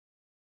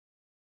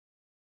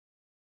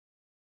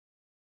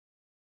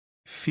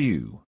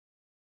Phew.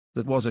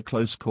 That was a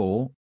close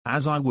call,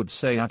 as I would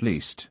say at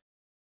least.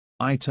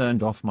 I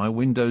turned off my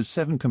Windows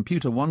 7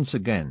 computer once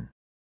again.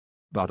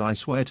 But I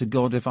swear to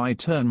God, if I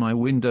turn my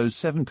Windows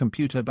 7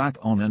 computer back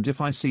on and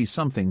if I see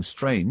something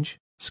strange,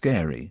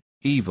 scary,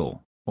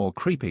 evil, or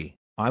creepy,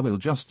 I will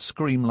just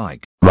scream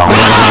like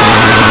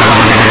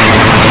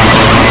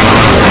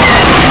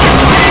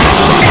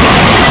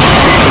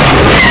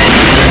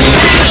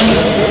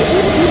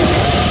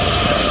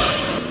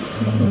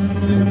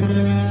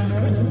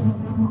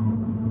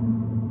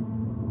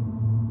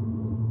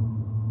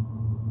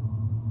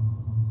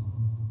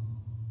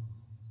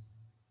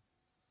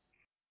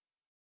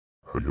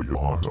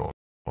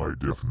I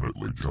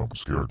definitely jump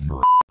scared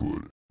your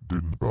good,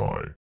 didn't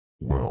I?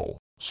 Well,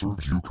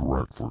 serves you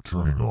correct for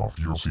turning off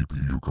your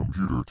CPU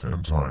computer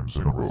 10 times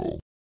in a row.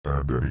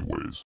 And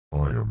anyways,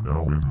 I am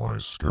now in my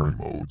scary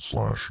mode /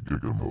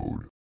 giga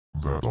mode.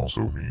 That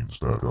also means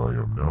that I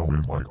am now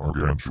in my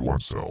gargantuan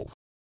self.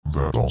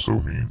 That also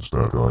means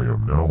that I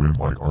am now in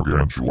my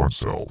gargantuan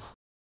self.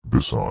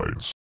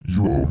 Besides,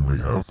 you only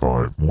have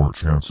 5 more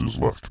chances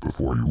left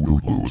before you will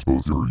lose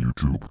both your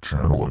YouTube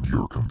channel and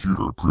your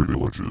computer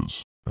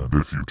privileges. And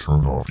if you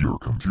turn off your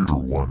computer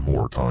one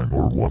more time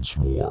or once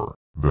more,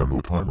 then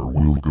the timer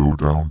will go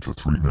down to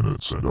 3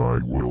 minutes and I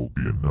will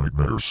be in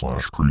nightmare /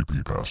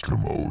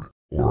 creepypasta mode,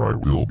 or I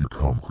will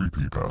become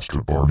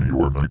creepypasta Barney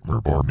or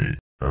nightmare Barney,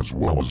 as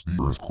well as the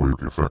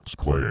earthquake effects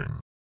playing.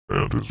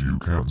 And as you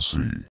can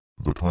see,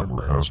 the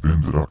timer has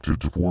been deducted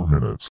to 4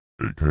 minutes,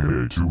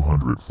 aka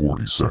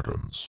 240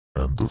 seconds,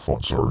 and the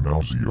fonts are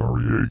now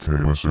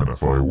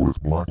ZREAKSNFI with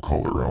black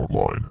color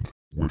outlined,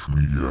 which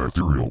media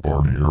ethereal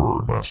Barney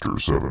Error Master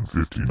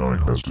 759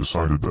 has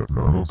decided that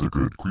none of the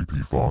good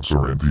creepy fonts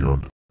are in the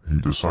end. He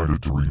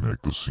decided to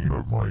remake the scene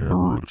of my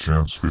error at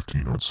chance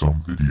 15 with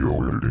some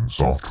video editing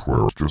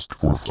software just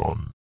for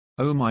fun.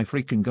 Oh my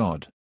freaking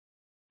god.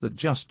 That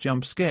just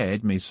jump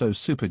scared me so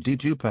super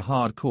duper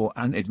hardcore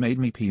and it made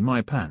me pee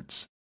my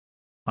pants.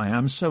 I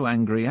am so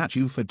angry at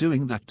you for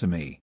doing that to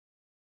me.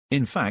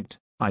 In fact,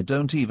 I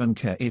don't even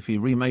care if he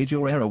remade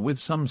your error with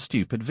some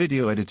stupid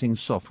video editing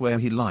software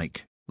he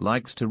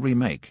likes to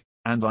remake,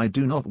 and I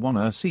do not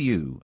wanna see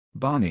you,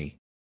 Barney.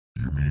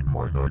 You mean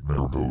my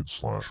nightmare mode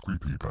 /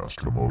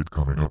 creepypasta mode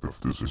coming up if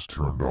this is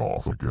turned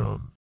off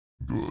again?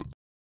 Good.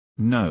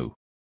 No.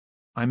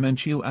 I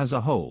meant you as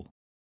a whole.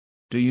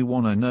 Do you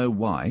wanna know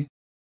why?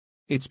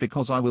 It's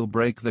because I will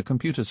break the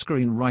computer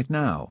screen right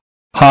now.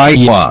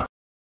 Hiya!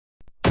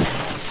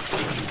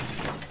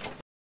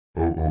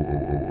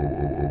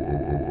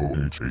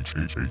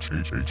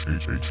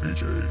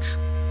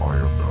 I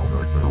am now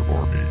Nightmare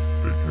Barney,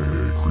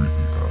 aka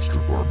Creepypasta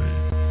Barney.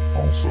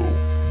 Also,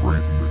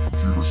 breaking the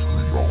computer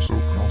screen also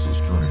counts as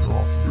turning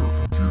off your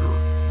computer,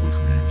 which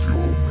means you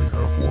only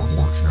have 4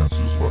 more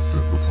chances left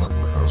and the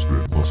timer has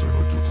been lessened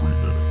to 3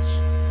 minutes.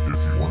 If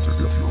you want to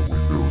get your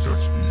Windows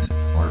XP,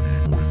 I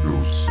mean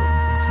Windows 7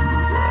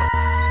 computer back,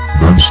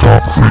 then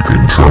stop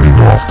freaking turning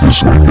off this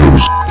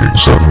Windows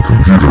 7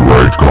 computer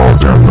right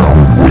goddamn now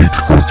and wait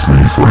for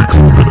 3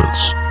 freaking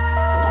minutes.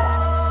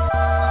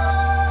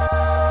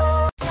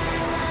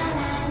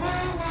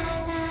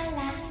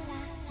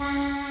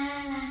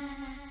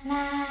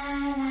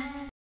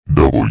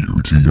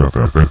 WTF.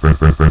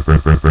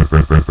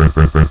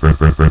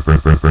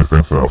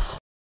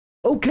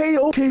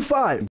 Okay,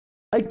 fine.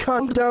 I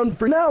calmed down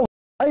for now.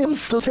 I am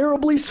still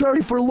terribly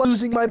sorry for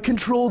losing my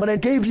control when I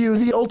gave you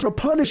the ultra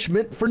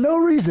punishment for no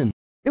reason.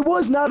 It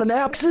was not an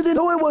accident,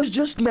 I was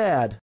just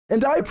mad.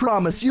 And I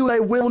promise you I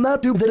will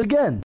not do that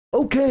again,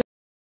 okay?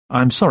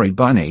 I'm sorry,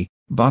 Barney,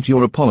 but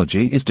your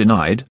apology is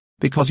denied,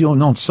 because you're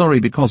not sorry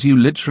because you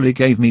literally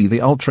gave me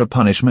the ultra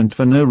punishment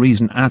for no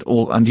reason at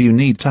all and you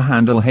need to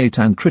handle hate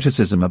and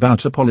criticism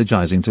about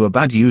apologizing to a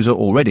bad user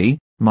already,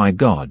 my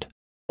god.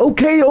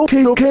 Okay.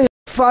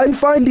 Fine.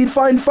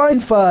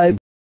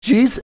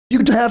 Jeez,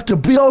 you'd have to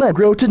be all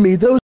aggro to me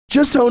though,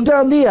 just tone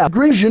down the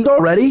aggression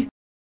already.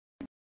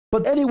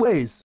 But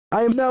anyways,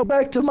 I am now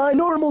back to my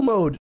normal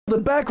mode. The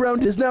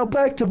background is now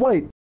back to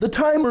white. The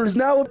timer is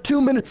now at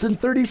 2 minutes and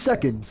 30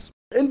 seconds.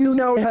 And you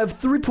now have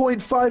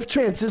 3.5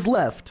 chances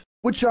left,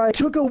 which I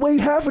took away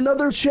half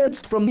another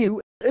chance from you,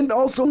 and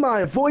also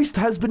my voice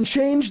has been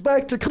changed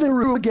back to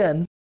clear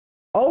again.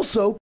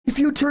 Also, if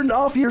you turn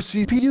off your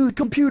CPU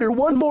computer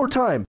one more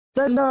time,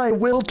 then I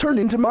will turn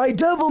into my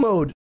devil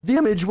mode. The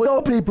image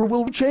wallpaper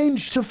will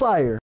change to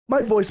fire.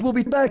 My voice will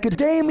be back at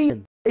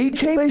Damien,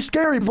 aka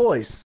Scary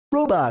Voice,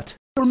 Robot,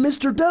 or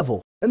Mr.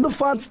 Devil, and the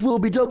fonts will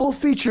be double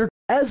feature,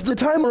 as the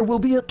timer will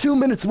be at 2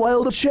 minutes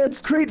while the chance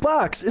crate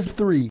box is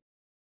 3.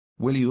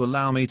 Will you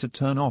allow me to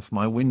turn off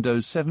my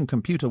Windows 7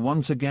 computer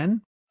once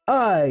again?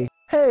 I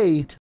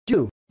hate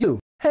you. You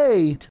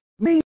hate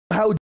me.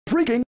 How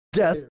freaking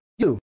dare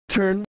you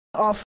turn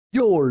off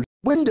your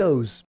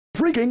Windows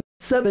freaking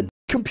 7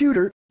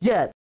 computer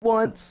yet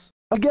once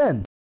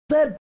again.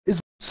 That is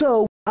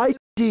so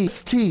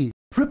IDST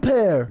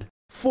prepared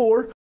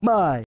for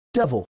my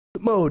devil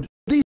mode.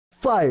 The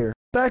fire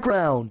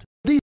background,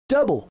 the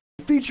double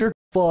feature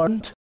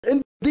font,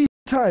 and the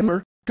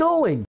timer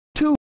going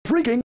to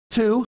freaking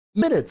 2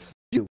 minutes,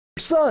 you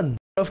son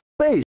of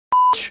a bitch.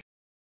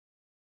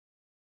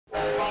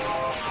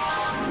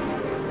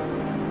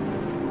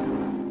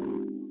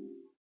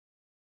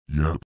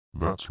 Yep,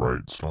 that's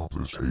right, stop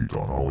this hate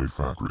on Ollie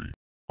FAKRY.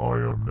 I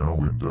am now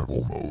in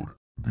devil mode.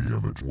 The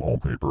image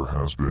wallpaper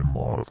has been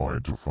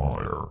modified to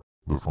fire.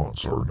 The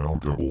fonts are now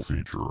double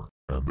feature,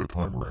 and the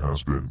timer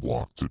has been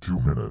blocked to 2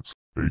 minutes,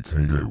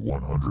 aka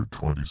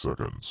 120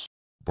 seconds.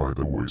 By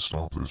the way,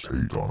 stop this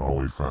hate on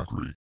Ollie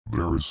FAKRY.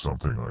 There is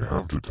something I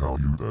have to tell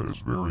you that is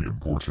very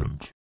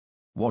important.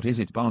 What is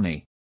it,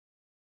 Barney?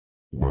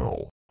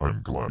 Well,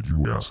 I'm glad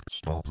you asked.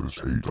 Stop this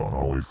hate on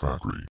Ollie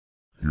FAKRY.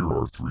 Here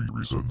are 3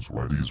 reasons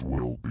why these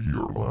will be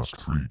your last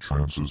 3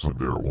 chances and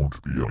there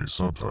won't be any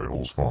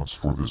subtitles fonts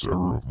for this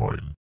error of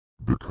mine.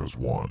 Because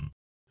 1.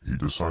 He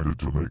decided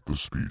to make the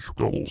speech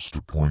bubbles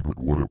to point at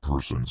what a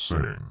person's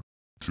saying.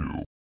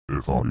 2.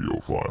 If audio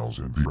files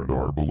in the end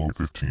are below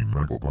 15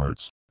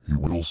 megabytes, he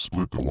will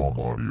split the long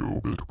audio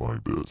bit by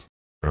bit.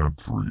 And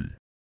 3.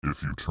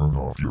 If you turn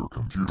off your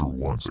computer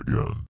once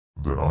again,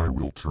 then I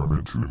will turn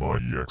into my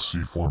exe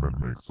form and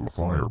make the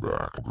fire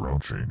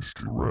background change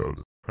to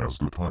red, as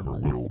the timer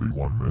will be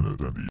 1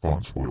 minute and the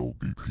fonts will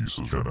be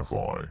pieces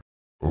NFI.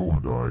 Oh,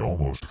 and I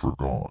almost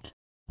forgot.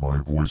 My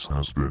voice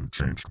has been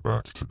changed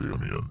back to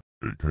Damien,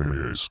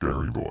 aka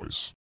Scary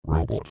Voice,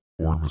 Robot,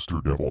 or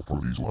Mr. Devil for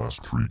these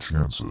last 3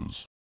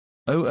 chances.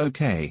 Oh,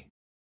 okay.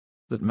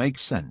 That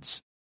makes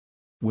sense.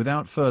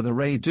 Without further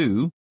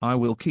ado, I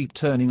will keep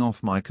turning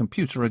off my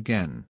computer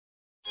again.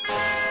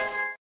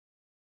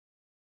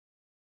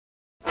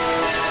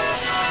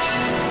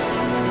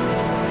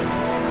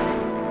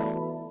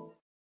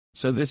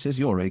 So this is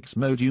your X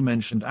mode you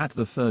mentioned at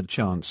the 3rd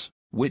chance,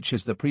 which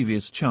is the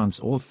previous chance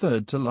or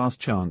 3rd to last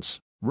chance,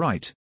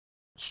 right?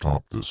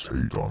 Stop this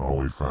hate on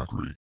Ollie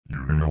FAKRY.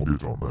 You nailed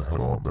it on the head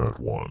on that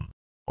one.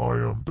 I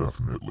am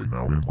definitely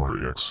now in my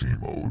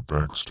XE mode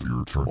thanks to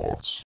your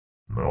turn-offs.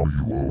 Now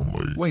you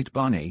only— Wait,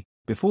 Barney,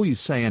 before you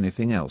say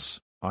anything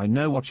else, I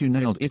know what you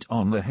nailed it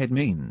on the head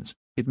means.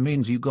 It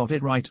means you got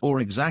it right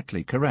or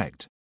exactly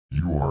correct.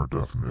 You are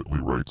definitely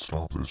right.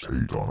 Stop this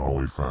hate on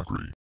Ollie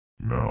FAKRY.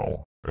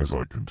 Now, as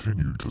I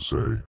continue to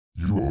say,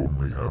 you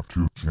only have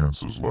 2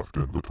 chances left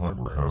and the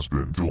timer has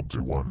been filled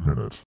to 1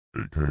 minute,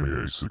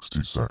 aka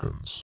 60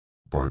 seconds.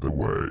 By the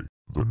way,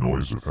 the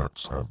noise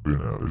effects have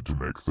been added to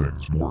make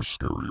things more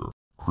scarier,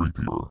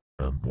 creepier,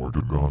 and more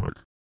demonic.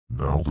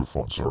 Now the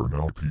fonts are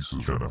now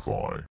pieces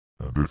NFI,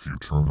 and if you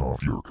turn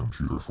off your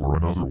computer for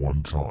another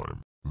 1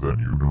 time, then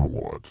you know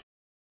what.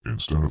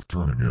 Instead of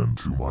turning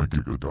into my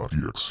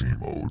giga.exe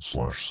mode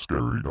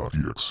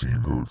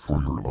 /scary.exe mode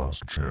for your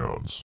last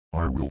chance,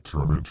 I will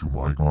turn into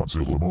my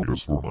Godzilla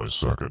mode for my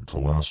 2nd to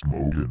last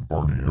mode in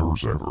Barney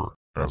errors ever,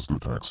 as the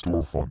text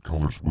or font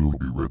colors will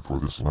be red for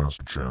this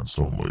last chance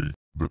only.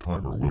 The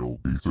timer will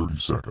be 30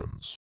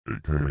 seconds,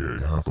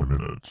 aka half a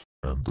minute,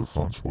 and the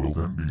fonts will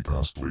then be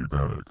Ghastly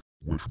Panic,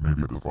 which may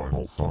be the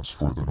final fonts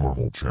for the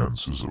normal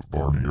chances of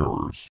Barney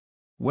errors.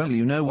 Well,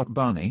 you know what,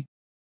 Barney?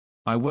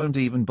 I won't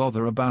even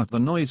bother about the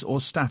noise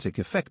or static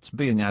effects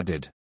being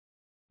added.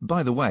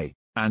 By the way,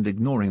 and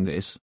ignoring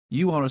this,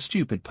 you are a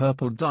stupid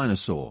purple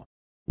dinosaur.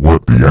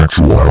 What the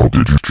actual hell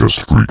did you just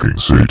freaking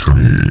say to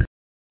me?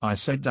 I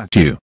said that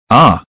you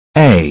are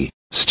a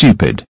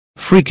stupid,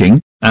 freaking,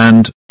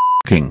 and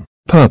f***ing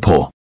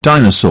purple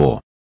dinosaur.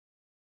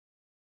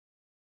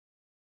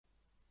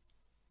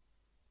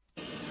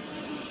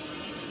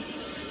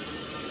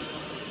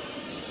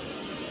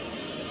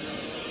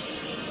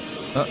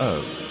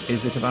 Uh-oh,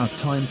 is it about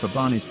time for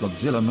Barney's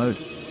Godzilla mode?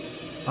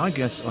 I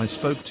guess I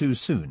spoke too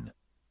soon.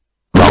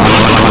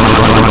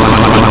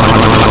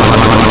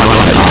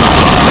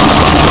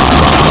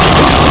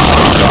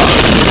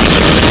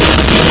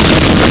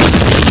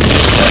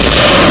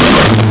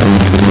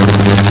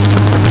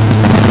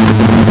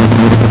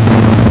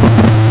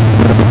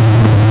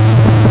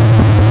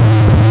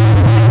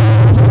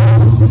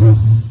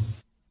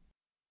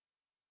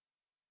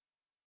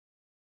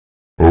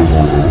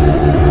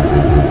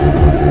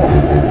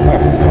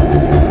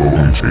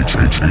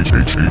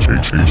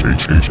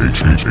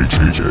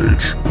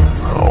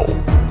 How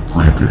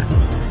freaking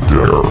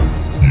dare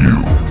you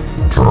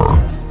turn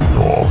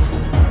off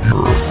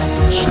your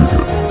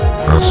stupid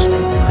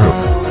heck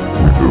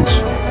Windows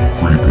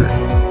freaking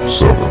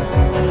 7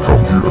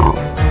 computer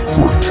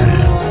 14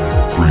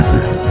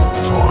 freaking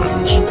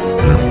times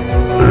in a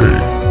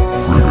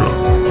friggin'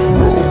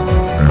 row,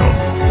 and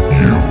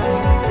you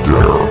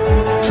dare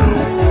to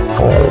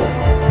call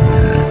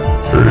me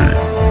a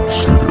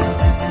stupid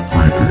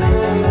freaking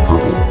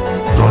purple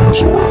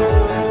dinosaur.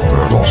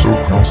 That also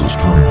counts as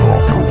turning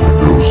off your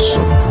Windows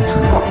 7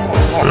 computer.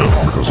 And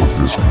because of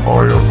this,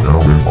 I am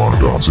now in my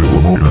Godzilla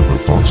mode and the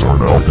fonts are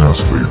now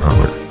Ghastly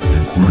Panic,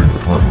 including the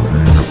timer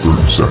being at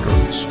 30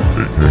 seconds,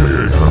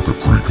 aka half a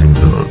freaking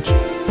minute.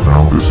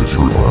 Now this is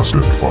your last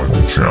and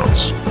final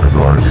chance, and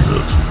I mean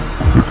it.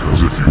 Because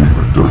if you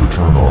even dare to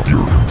turn off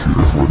your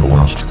computer for the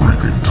last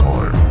freaking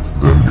time,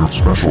 then your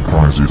special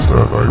prize is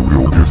that I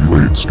will give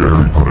you 8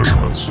 scary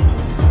punishments.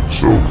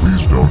 So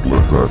please don't Don't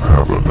let that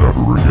happen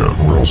ever again,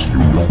 or else you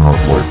will not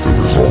like the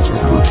result of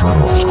your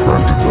turn-off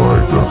scratch, and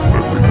I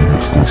definitely mean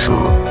it for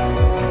sure.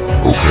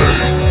 Okay,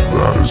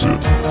 that is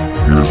it.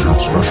 Here's your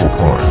special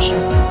prize.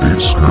 8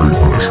 scary